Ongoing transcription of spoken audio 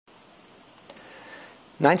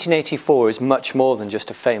1984 is much more than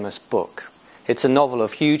just a famous book. It's a novel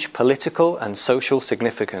of huge political and social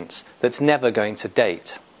significance that's never going to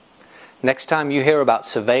date. Next time you hear about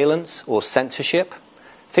surveillance or censorship,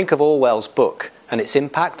 think of Orwell's book and its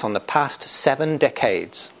impact on the past 7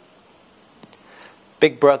 decades.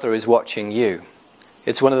 Big Brother is watching you.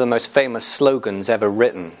 It's one of the most famous slogans ever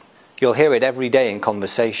written. You'll hear it every day in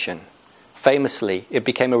conversation. Famously, it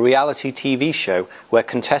became a reality TV show where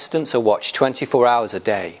contestants are watched 24 hours a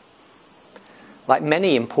day. Like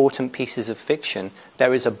many important pieces of fiction,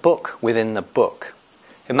 there is a book within the book.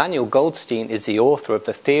 Emmanuel Goldstein is the author of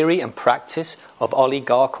the theory and practice of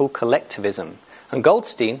oligarchical collectivism, and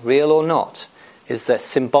Goldstein, real or not, is the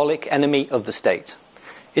symbolic enemy of the state.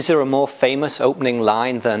 Is there a more famous opening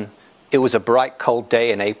line than, "It was a bright cold day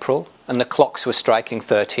in April, and the clocks were striking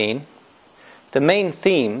 13"? The main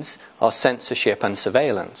themes are censorship and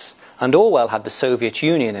surveillance, and Orwell had the Soviet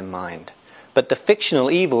Union in mind. But the fictional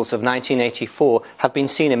evils of 1984 have been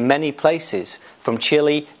seen in many places, from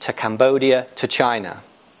Chile to Cambodia to China.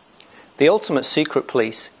 The ultimate secret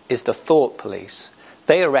police is the thought police.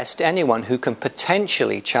 They arrest anyone who can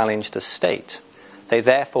potentially challenge the state. They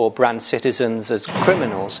therefore brand citizens as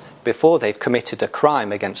criminals before they've committed a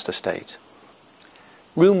crime against the state.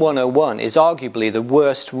 Room 101 is arguably the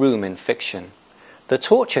worst room in fiction. The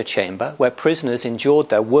torture chamber, where prisoners endured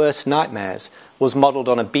their worst nightmares, was modelled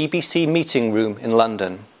on a BBC meeting room in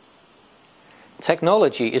London.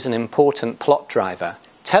 Technology is an important plot driver.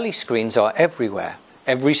 Telescreens are everywhere.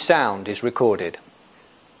 Every sound is recorded.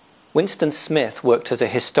 Winston Smith worked as a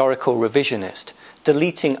historical revisionist,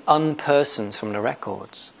 deleting unpersons from the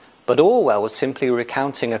records. But Orwell was simply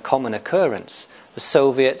recounting a common occurrence. The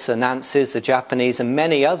Soviets, the Nazis, the Japanese and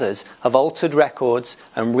many others have altered records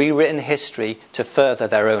and rewritten history to further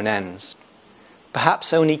their own ends.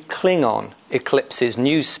 Perhaps only Klingon eclipses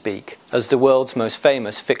newspeak as the world's most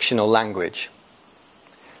famous fictional language.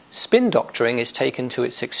 Spin doctoring is taken to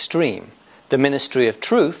its extreme. The Ministry of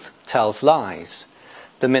Truth tells lies.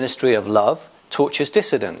 The Ministry of Love tortures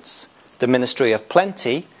dissidents. The Ministry of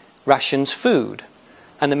Plenty rations food.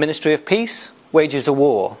 And the Ministry of Peace wages a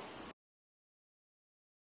war.